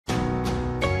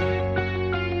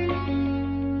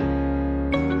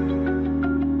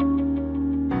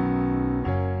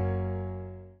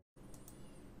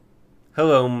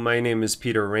Hello, my name is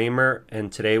Peter Raymer,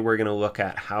 and today we're going to look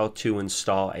at how to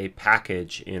install a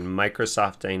package in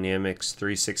Microsoft Dynamics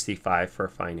 365 for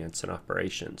finance and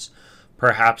operations.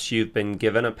 Perhaps you've been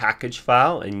given a package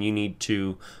file and you need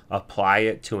to apply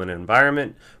it to an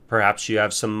environment. Perhaps you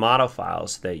have some model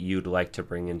files that you'd like to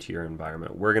bring into your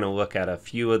environment. We're going to look at a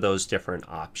few of those different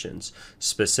options.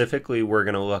 Specifically, we're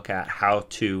going to look at how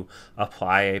to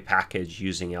apply a package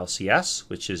using LCS,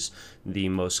 which is the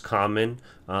most common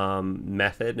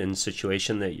method and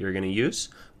situation that you're going to use.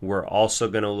 We're also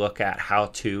going to look at how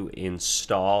to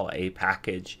install a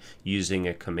package using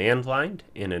a command line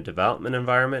in a development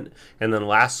environment. And then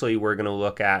lastly, we're going to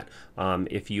look at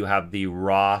if you have the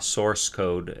raw source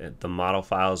code, the model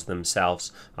files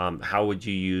themselves, how would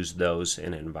you use those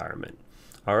in an environment?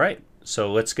 All right.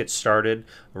 So let's get started.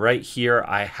 Right here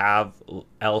I have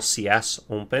LCS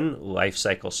open,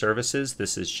 Lifecycle Services.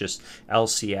 This is just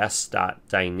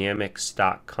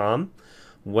lcs.dynamics.com.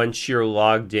 Once you're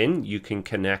logged in, you can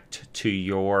connect to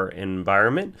your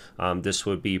environment. This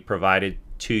would be provided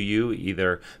to you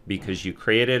either because you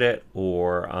created it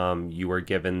or you were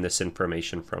given this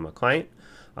information from a client.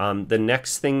 The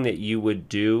next thing that you would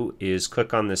do is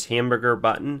click on this hamburger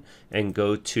button and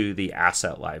go to the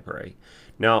asset library.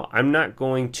 Now, I'm not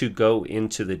going to go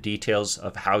into the details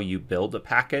of how you build a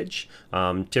package.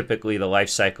 Typically, the life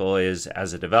cycle is,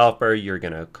 as a developer, you're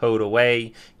going to code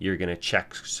away, you're going to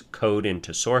check code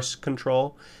into source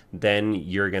control, then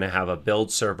you're going to have a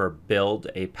build server build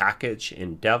a package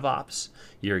in DevOps.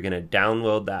 You're going to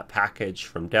download that package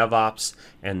from DevOps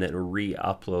and then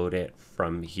re-upload it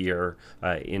from here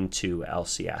into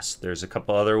LCS. There's a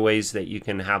couple other ways that you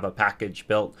can have a package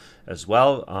built as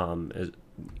well,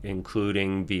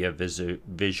 including via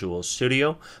Visual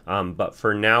Studio. But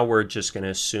for now, we're just going to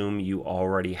assume you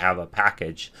already have a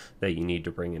package that you need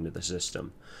to bring into the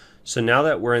system. So now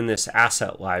that we're in this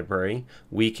asset library,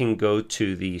 we can go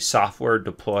to the Software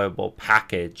Deployable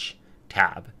Package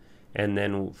tab. And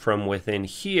then from within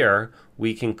here,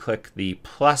 we can click the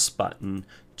plus button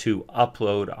to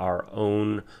upload our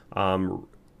own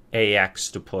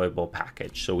AX deployable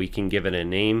package. So we can give it a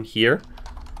name here.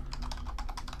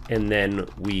 And then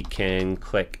we can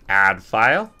click Add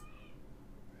File,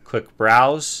 click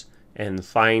Browse, and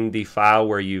find the file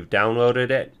where you've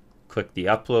downloaded it. Click the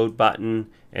Upload button,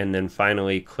 and then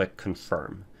finally click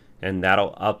Confirm. And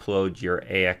that'll upload your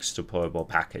AX deployable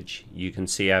package. You can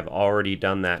see I've already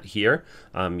done that here.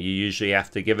 You usually have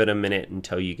to give it a minute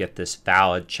until you get this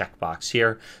valid checkbox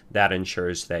here. That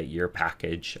ensures that your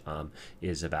package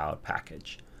is a valid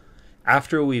package.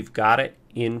 After we've got it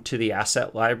into the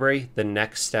asset library, the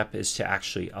next step is to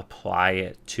actually apply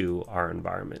it to our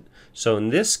environment. So in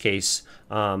this case,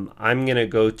 I'm going to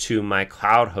go to my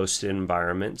cloud hosted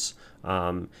environments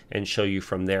and show you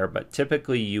from there. But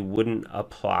typically you wouldn't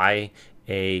apply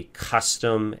a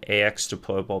custom AX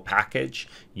deployable package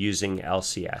using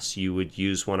LCS. You would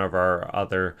use one of our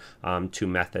other two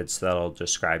methods that I'll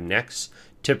describe next.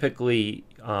 Typically,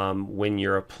 when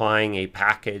you're applying a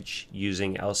package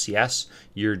using LCS,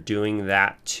 you're doing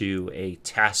that to a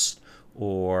test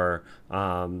or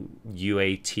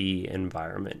UAT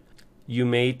environment. You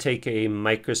may take a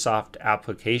Microsoft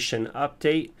application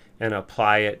update and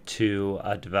apply it to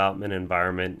a development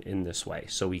environment in this way.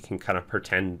 So we can kind of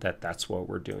pretend that that's what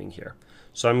we're doing here.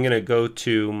 So I'm going to go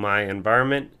to my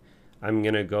environment. I'm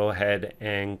going to go ahead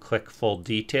and click Full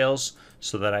Details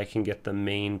so that I can get the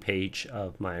main page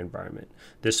of my environment.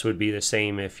 This would be the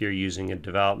same if you're using a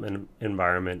development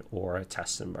environment or a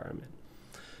test environment.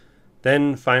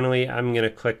 Then finally, I'm going to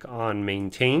click on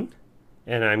Maintain,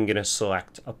 and I'm going to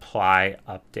select Apply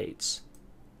Updates.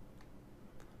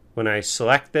 When I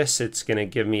select this, it's going to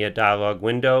give me a dialog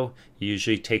window. It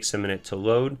usually takes a minute to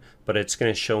load, but it's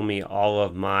going to show me all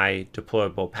of my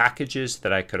deployable packages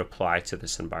that I could apply to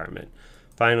this environment.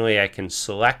 Finally, I can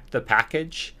select the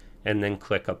package and then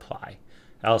click Apply.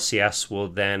 LCS will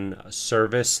then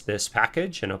service this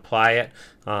package and apply it.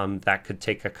 That could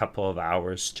take a couple of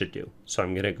hours to do. So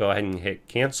I'm going to go ahead and hit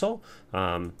Cancel.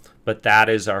 But that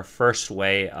is our first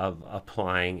way of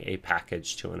applying a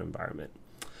package to an environment.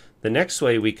 The next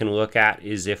way we can look at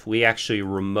is if we actually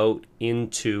remote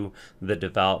into the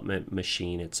development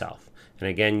machine itself. And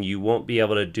again, you won't be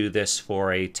able to do this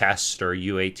for a test or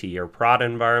UAT or prod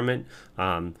environment,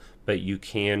 but you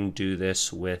can do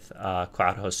this with a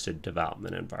cloud-hosted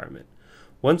development environment.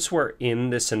 Once we're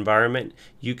in this environment,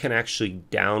 you can actually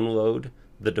download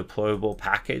the deployable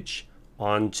package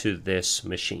onto this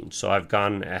machine. So I've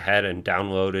gone ahead and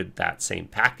downloaded that same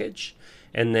package,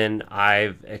 and then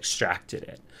I've extracted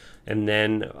it. And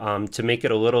then to make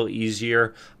it a little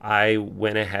easier, I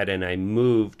went ahead and I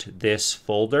moved this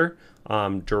folder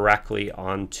directly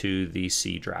onto the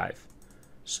C drive.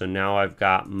 So now I've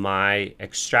got my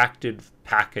extracted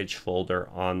package folder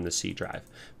on the C drive.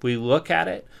 If we look at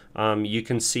it, you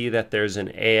can see that there's an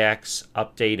AX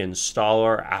update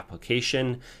installer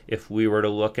application. If we were to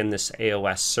look in this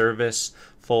AOS service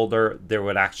folder, there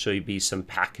would actually be some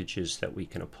packages that we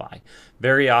can apply.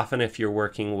 Very often, if you're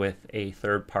working with a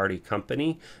third-party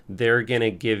company, they're going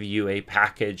to give you a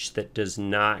package that does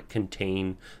not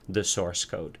contain the source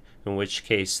code, in which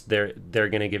case they're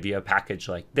going to give you a package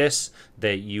like this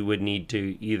that you would need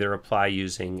to either apply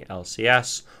using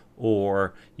LCS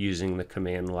or using the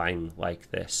command line like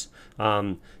this.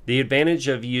 The advantage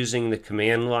of using the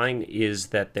command line is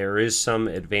that there is some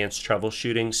advanced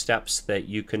troubleshooting steps that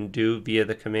you can do via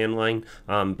the command line,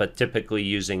 but typically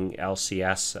using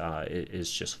LCS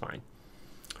is just fine.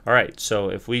 All right, so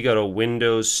if we go to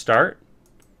Windows Start,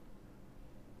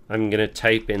 I'm going to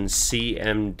type in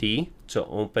CMD to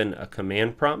open a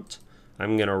command prompt.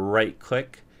 I'm going to right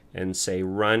click and say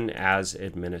Run as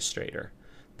Administrator.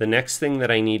 The next thing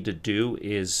that I need to do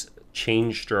is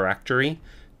change directory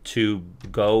to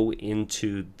go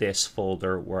into this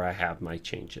folder where I have my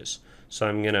changes. So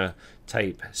I'm going to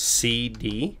type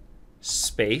CD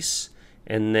space,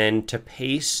 and then to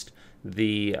paste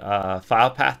the file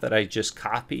path that I just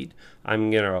copied, I'm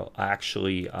going to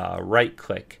actually right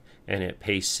click and it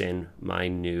pastes in my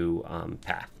new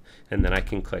path, and then I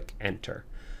can click enter.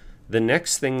 The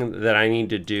next thing that I need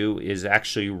to do is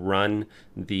actually run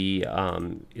the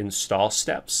install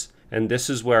steps, and this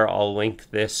is where I'll link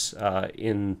this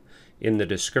in the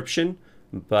description,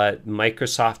 but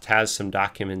Microsoft has some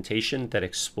documentation that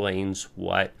explains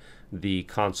what the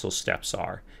console steps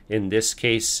are. In this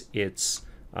case, it's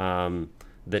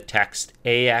the text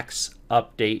AX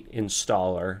update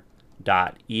installer.exe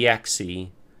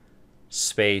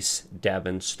space dev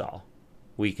install.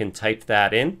 We can type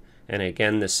that in, and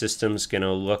again the system's going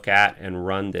to look at and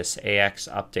run this AX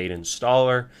update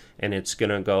installer, and it's going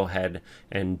to go ahead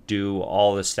and do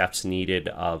all the steps needed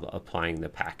of applying the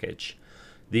package.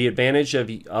 The advantage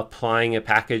of applying a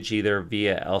package either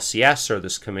via LCS or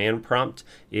this command prompt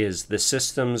is the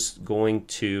system's going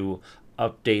to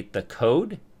update the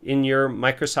code in your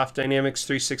Microsoft Dynamics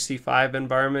 365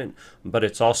 environment, but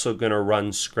it's also going to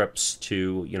run scripts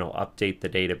to, update the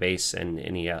database and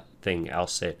anything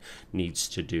else it needs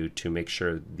to do to make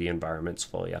sure the environment's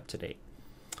fully up to date.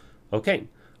 Okay,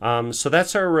 so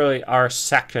that's our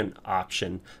second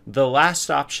option. The last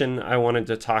option I wanted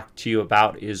to talk to you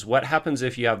about is what happens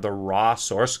if you have the raw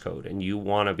source code and you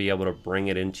want to be able to bring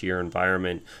it into your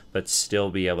environment but still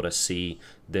be able to see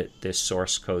this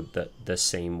source code the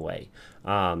same way.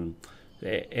 And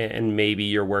maybe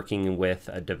you're working with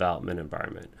a development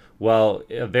environment. Well,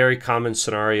 a very common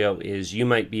scenario is you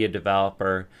might be a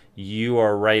developer, you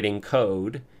are writing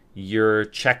code, you're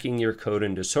checking your code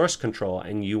into source control,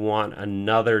 and you want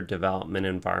another development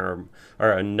environment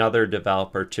or another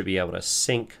developer to be able to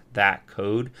sync that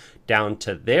code down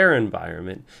to their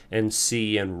environment and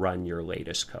see and run your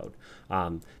latest code.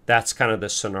 That's kind of the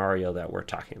scenario that we're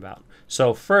talking about.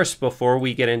 So first, before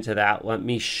we get into that, let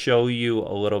me show you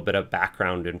a little bit of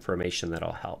background information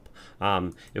that'll help.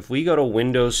 If we go to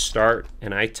Windows Start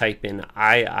and I type in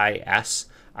IIS,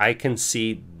 I can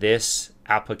see this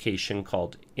application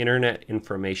called Internet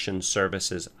Information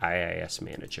Services IIS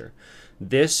Manager.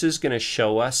 This is going to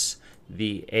show us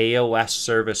the AOS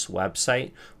service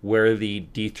website where the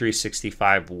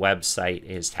D365 website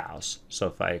is housed. So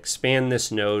if I expand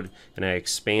this node and I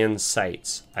expand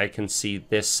sites, I can see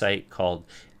this site called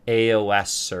AOS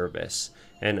Service.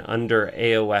 And under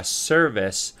AOS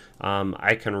Service,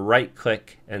 I can right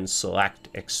click and select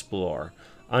Explore.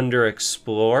 Under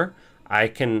Explore, I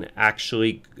can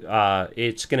actually,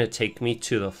 it's going to take me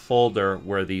to the folder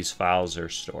where these files are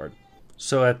stored.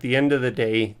 So at the end of the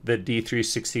day, the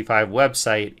D365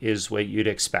 website is what you'd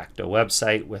expect, a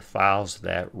website with files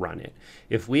that run it.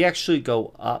 If we actually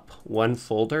go up one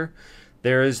folder,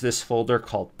 there is this folder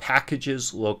called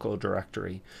Packages Local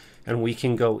Directory. And we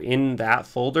can go in that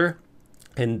folder,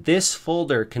 and this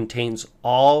folder contains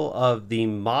all of the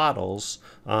models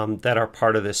that are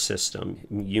part of this system.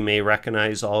 You may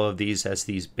recognize all of these as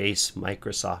these base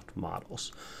Microsoft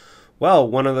models. Well,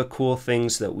 one of the cool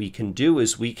things that we can do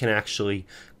is we can actually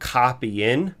copy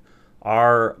in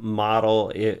our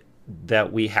model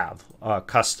that we have, a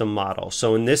custom model.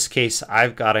 So in this case,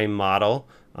 I've got a model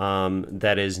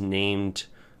that is named,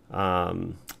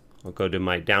 I'll go to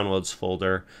my downloads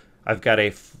folder. I've got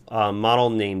a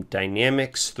model named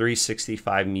Dynamics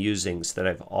 365 Musings that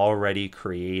I've already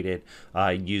created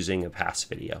using a past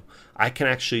video. I can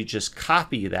actually just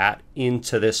copy that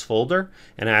into this folder,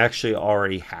 and I actually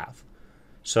already have.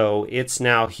 So it's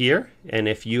now here, and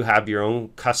if you have your own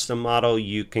custom model,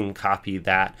 you can copy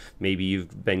that. Maybe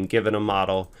you've been given a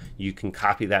model, you can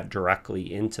copy that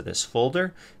directly into this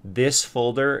folder. This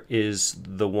folder is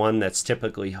the one that's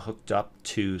typically hooked up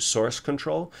to source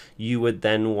control. You would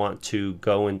then want to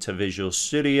go into Visual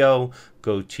Studio,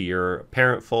 go to your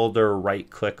parent folder, right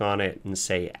click on it and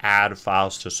say add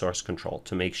files to source control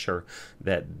to make sure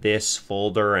that this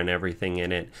folder and everything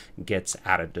in it gets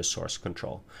added to source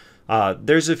control.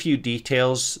 There's a few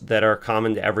details that are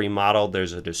common to every model.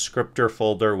 There's a descriptor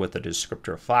folder with a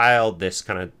descriptor file. This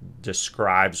kind of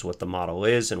describes what the model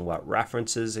is and what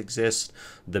references exist.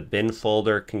 The bin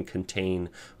folder can contain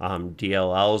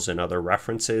DLLs and other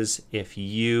references. If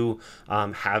you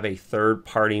have a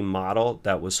third-party model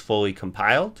that was fully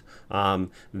compiled,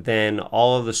 then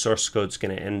all of the source code is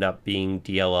going to end up being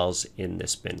DLLs in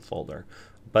this bin folder.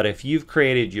 But if you've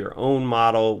created your own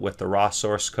model with the raw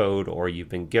source code, or you've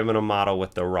been given a model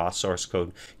with the raw source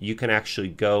code, you can actually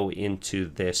go into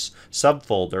this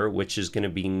subfolder, which is going to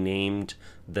be named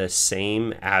the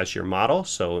same as your model.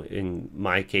 So in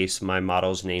my case, my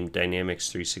model is named Dynamics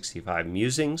 365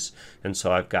 Musings, and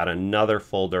so I've got another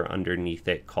folder underneath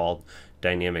it called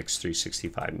Dynamics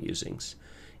 365 Musings.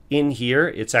 In here,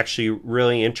 it's actually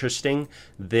really interesting.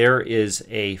 There is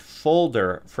a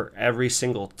folder for every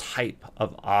single type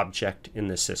of object in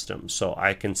the system. So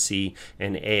I can see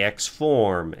an AX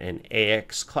form, an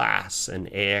AX class, an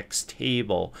AX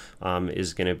table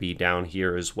is going to be down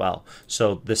here as well.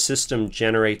 So the system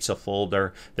generates a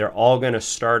folder. They're all going to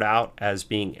start out as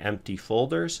being empty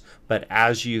folders, but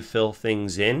as you fill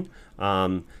things in,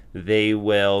 they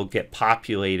will get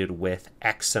populated with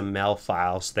XML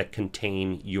files that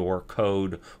contain your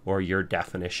code or your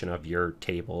definition of your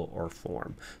table or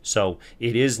form. So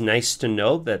it is nice to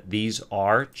know that these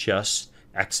are just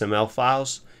XML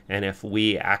files, and if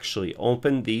we actually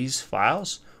open these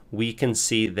files, we can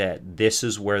see that this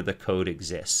is where the code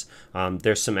exists.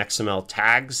 There's some XML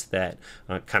tags that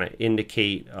kind of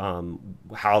indicate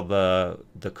how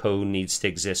the code needs to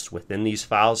exist within these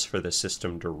files for the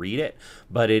system to read it,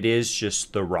 but it is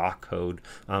just the raw code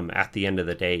at the end of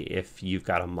the day if you've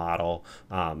got a model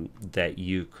that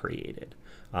you created.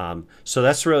 So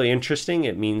that's really interesting.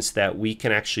 It means that we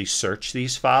can actually search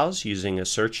these files using a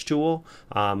search tool.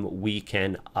 We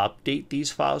can update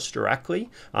these files directly.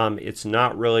 It's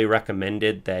not really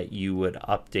recommended that you would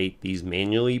update these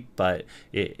manually, but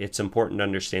it's important to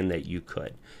understand that you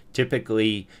could.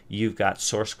 Typically, you've got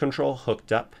source control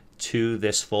hooked up to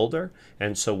this folder,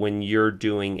 and so when you're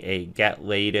doing a get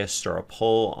latest or a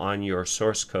pull on your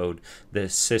source code, the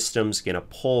system's going to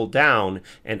pull down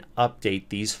and update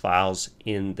these files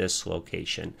in this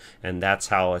location, and that's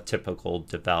how a typical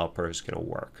developer is going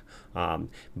to work.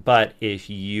 But if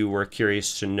you were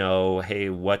curious to know, hey,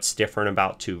 what's different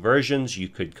about two versions, you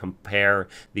could compare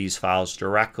these files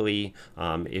directly.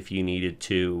 If you needed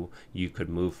to, you could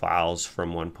move files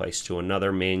from one place to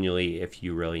another manually if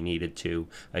you really needed to.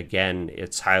 Again,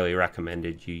 it's highly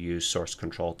recommended you use source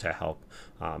control to help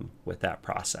with that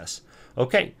process.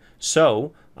 Okay,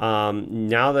 so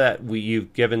now that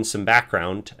you've given some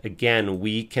background, again,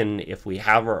 we can, if we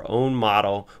have our own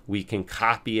model, we can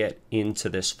copy it into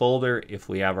this folder. If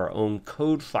we have our own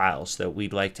code files that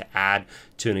we'd like to add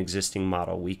to an existing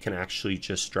model, we can actually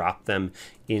just drop them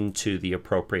into the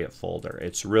appropriate folder.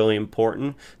 It's really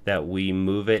important that we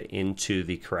move it into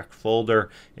the correct folder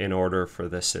in order for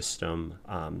the system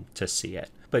to see it.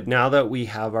 But now that we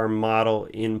have our model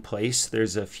in place,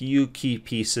 there's a few key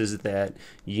pieces that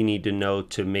you need to know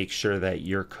to make sure that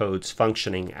your code's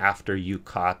functioning after you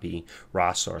copy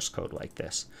raw source code like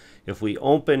this. If we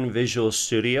open Visual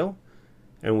Studio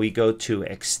and we go to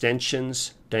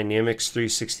Extensions, Dynamics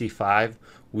 365,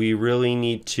 we really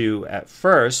need to, at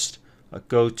first,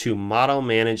 go to Model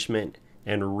Management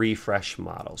and Refresh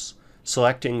Models.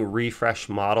 Selecting Refresh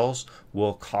Models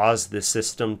will cause the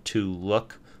system to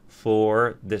look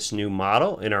for this new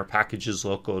model in our packages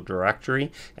local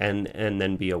directory and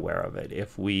then be aware of it.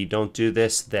 If we don't do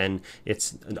this, then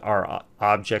our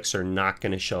objects are not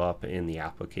going to show up in the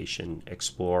Application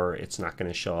Explorer. It's not going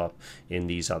to show up in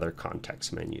these other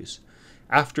context menus.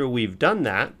 After we've done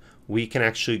that, we can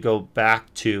actually go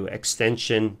back to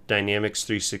Extension, Dynamics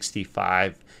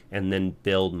 365, and then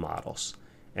Build Models.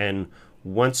 And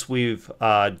once we've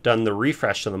done the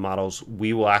refresh of the models,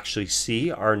 we will actually see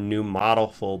our new model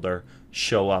folder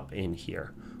show up in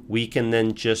here. We can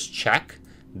then just check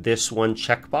this one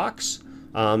checkbox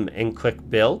and click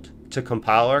Build to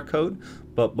compile our code.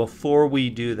 But before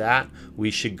we do that, we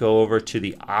should go over to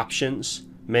the Options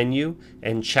menu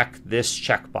and check this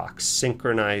checkbox,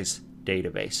 Synchronize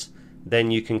Database.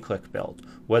 then you can click build.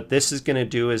 What this is going to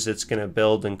do is it's going to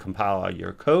build and compile all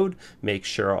your code, make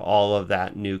sure all of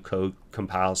that new code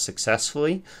compiles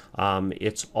successfully.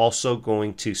 It's also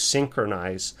going to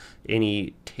synchronize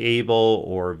any table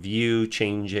or view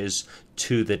changes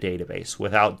to the database.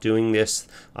 Without doing this,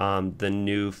 the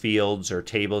new fields or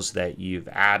tables that you've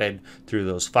added through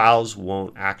those files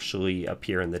won't actually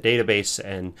appear in the database,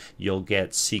 and you'll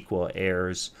get SQL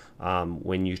errors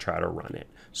when you try to run it.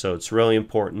 So it's really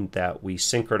important that we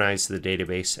synchronize the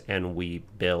database and we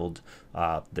build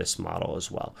this model as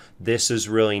well. This is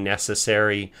really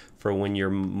necessary for when you're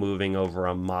moving over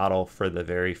a model for the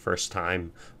very first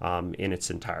time in its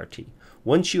entirety.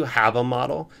 Once you have a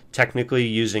model, technically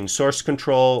using source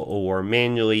control or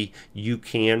manually, you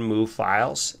can move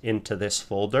files into this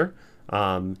folder.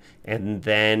 And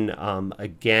then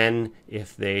again,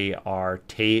 if they are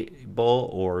table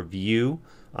or view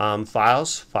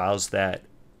files that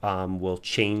will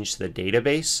change the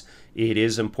database, it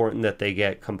is important that they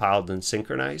get compiled and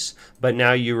synchronized. But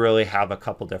now you really have a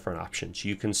couple different options.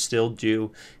 You can still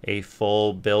do a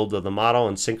full build of the model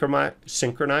and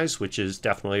synchronize, which is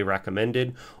definitely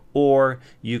recommended. Or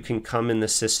you can come in the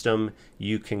system,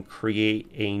 you can create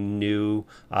a new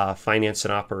finance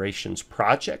and operations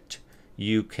project.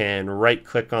 You can right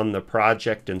click on the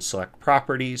project and select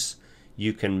properties.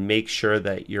 You can make sure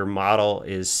that your model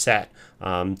is set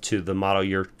to the model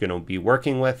you're going to be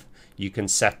working with. You can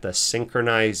set the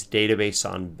synchronized database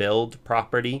on build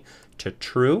property to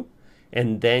true.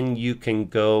 And then you can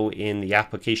go in the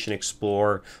Application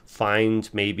Explorer, find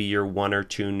maybe your 1 or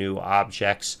 2 new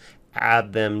objects,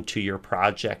 add them to your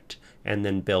project, and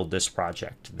then build this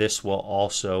project. This will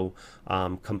also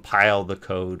compile the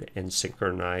code and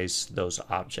synchronize those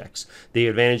objects. The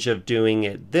advantage of doing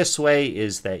it this way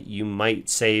is that you might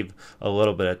save a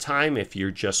little bit of time if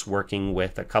you're just working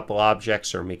with a couple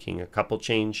objects or making a couple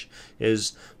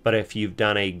changes. But if you've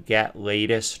done a get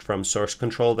latest from source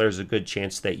control, there's a good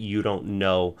chance that you don't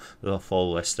know the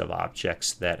full list of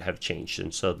objects that have changed.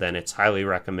 And so then it's highly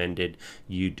recommended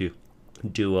you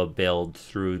do a build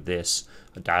through this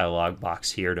dialog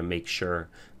box here to make sure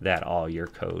that all your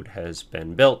code has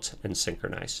been built and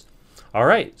synchronized. All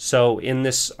right, so in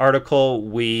this article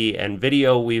and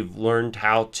video, we've learned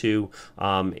how to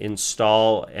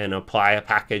install and apply a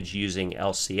package using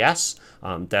LCS.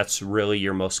 That's really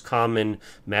your most common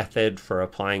method for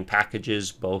applying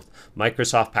packages, both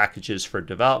Microsoft packages for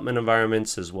development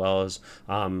environments as well as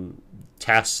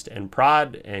test and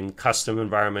prod, and custom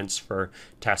environments for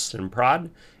test and prod.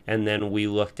 And then we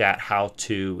looked at how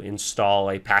to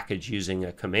install a package using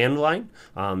a command line.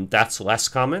 That's less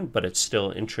common, but it's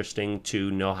still interesting to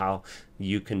know how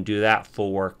you can do that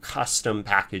for custom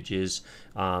packages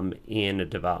in a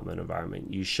development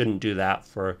environment. You shouldn't do that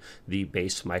for the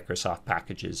base Microsoft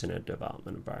packages in a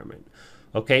development environment.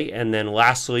 Okay, and then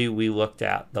lastly, we looked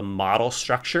at the model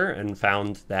structure and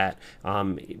found that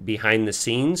behind the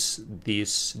scenes,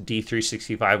 this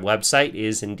D365 website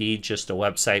is indeed just a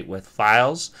website with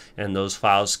files, and those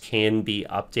files can be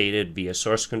updated via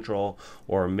source control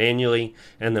or manually.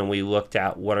 And then we looked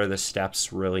at what are the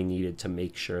steps really needed to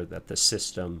make sure that the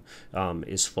system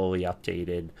is fully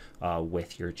updated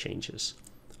with your changes.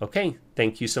 Okay,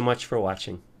 thank you so much for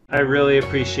watching. I really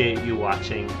appreciate you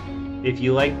watching. If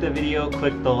you liked the video,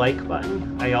 click the like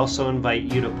button. I also invite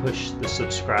you to push the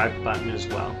subscribe button as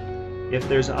well. If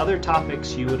there's other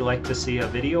topics you would like to see a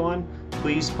video on,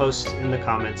 please post in the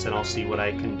comments and I'll see what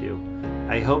I can do.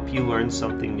 I hope you learned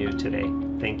something new today.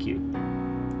 Thank you.